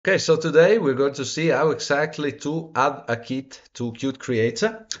Okay, so today we're going to see how exactly to add a kit to Qt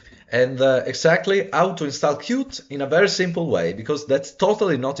Creator and exactly how to install Qt in a very simple way because that's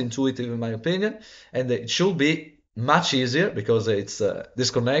totally not intuitive in my opinion, and it should be much easier because it's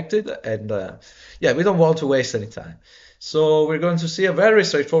disconnected and yeah, we don't want to waste any time. So we're going to see a very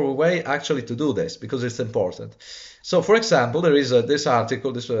straightforward way actually to do this because it's important. So for example, there is this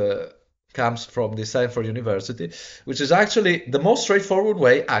article, this comes from the Stanford University, which is actually the most straightforward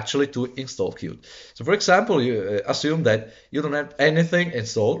way actually to install Qt. So for example, you assume that you don't have anything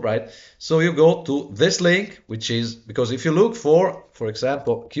installed, right? So you go to this link, which is because if you look for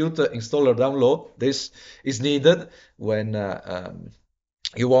example, Qt installer download, this is needed when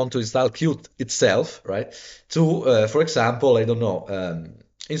you want to install Qt itself, right? To, for example, I don't know,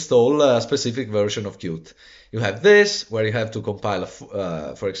 install a specific version of Qt. You have this where you have to compile,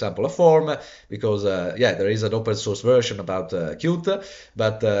 for example, a form because, yeah, there is an open source version about Qt,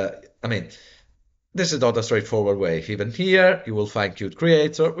 but I mean, this is not a straightforward way. Even here, you will find Qt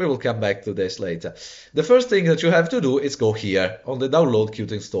Creator. We will come back to this later. The first thing that you have to do is go here on the download Qt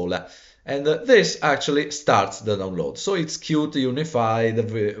installer. And this actually starts the download. So it's Qt unified,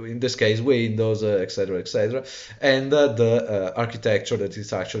 in this case Windows, etc., etc., and the architecture that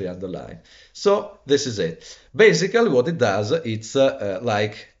is actually underlined. So this is it. Basically, what it does, it's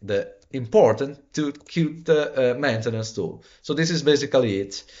like the important to Qt maintenance tool. So this is basically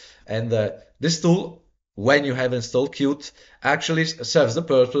it. And this tool, when you have installed Qt, actually serves the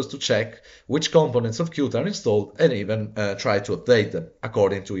purpose to check which components of Qt are installed and even try to update them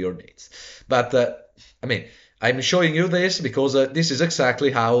according to your needs. But I mean, I'm showing you this because this is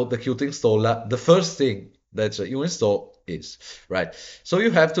exactly how the Qt installer, the first thing that you install is, right? So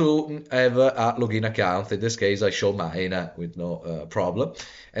you have to have a login account. In this case, I show mine with no problem.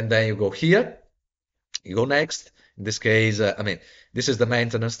 And then you go here, you go next. In this case, I mean, this is the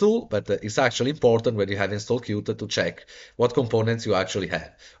maintenance tool, but it's actually important when you have installed Qt to check what components you actually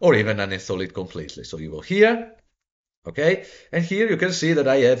have, or even uninstall it completely. So you go here, okay, and here you can see that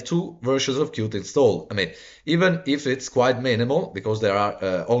I have two versions of Qt installed. I mean, even if it's quite minimal, because there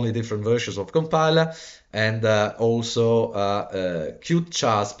are only different versions of compiler, and also Qt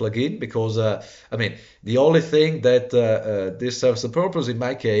Chars plugin, because I mean, the only thing that this serves the purpose in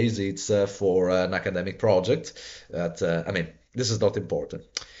my case, it's for an academic project. That I mean, this is not important.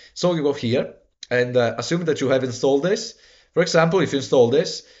 So you go here and assume that you have installed this. For example, if you install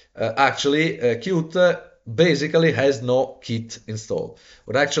this, actually Qt basically has no kit installed.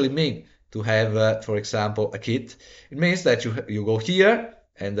 What actually mean to have, for example, a kit? It means that you go here,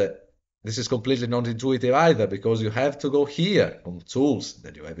 and this is completely not intuitive either because you have to go here on tools,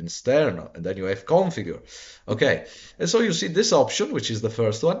 then you have external, and then you have configure. Okay, and so you see this option, which is the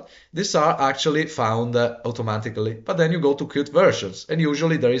first one. These are actually found automatically, but then you go to Qt versions, and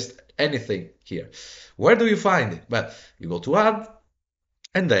usually there is anything here. Where do you find it? Well, you go to add,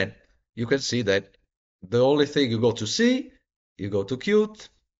 and then you can see that the only thing you go to see, you go to Qt,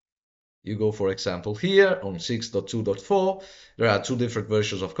 you go, for example, here on 6.2.4, there are two different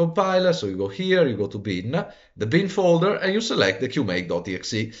versions of compiler, so you go here, you go to bin, the bin folder, and you select the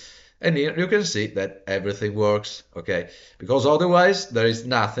qmake.exe. And here you can see that everything works, okay? Because otherwise there is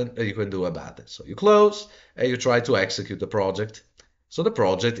nothing that you can do about it. So you close and you try to execute the project. So the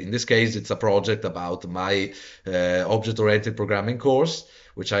project, in this case, it's a project about my object-oriented programming course,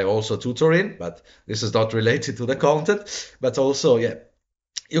 which I also tutor in, but this is not related to the content. But also, yeah,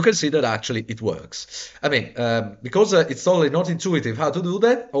 you can see that actually it works. I mean, because it's totally not intuitive how to do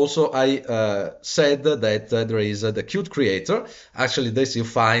that, also I said that there is the Qt Creator. Actually, this you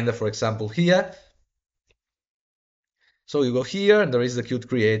find, for example, here. So you go here and there is the Qt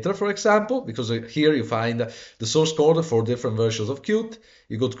Creator, for example, because here you find the source code for different versions of Qt.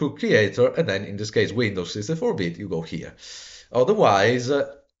 You go to Qt Creator, and then in this case, Windows 64-bit, you go here. Otherwise,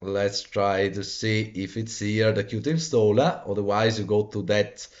 let's try to see if it's here, the Qt installer. Otherwise, you go to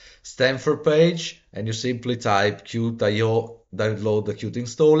that Stanford page and you simply type Qt.io download the Qt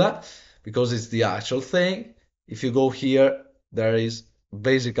installer because it's the actual thing. If you go here, there is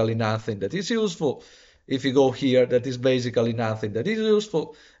basically nothing that is useful. If you go here, that is basically nothing that is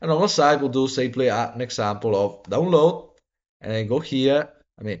useful. And on the side, we'll do simply an example of download. And then go here.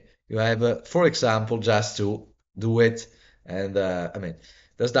 I mean, you have, for example, just to do it. And I mean,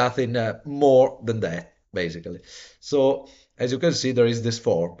 there's nothing more than that, basically. So as you can see, there is this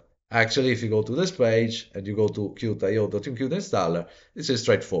form. Actually, if you go to this page and you go to qt.io.qt installer, this is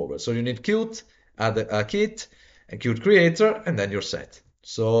straightforward. So you need Qt, add a kit, and Qt Creator, and then you're set.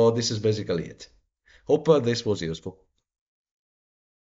 So this is basically it. Hope this was useful.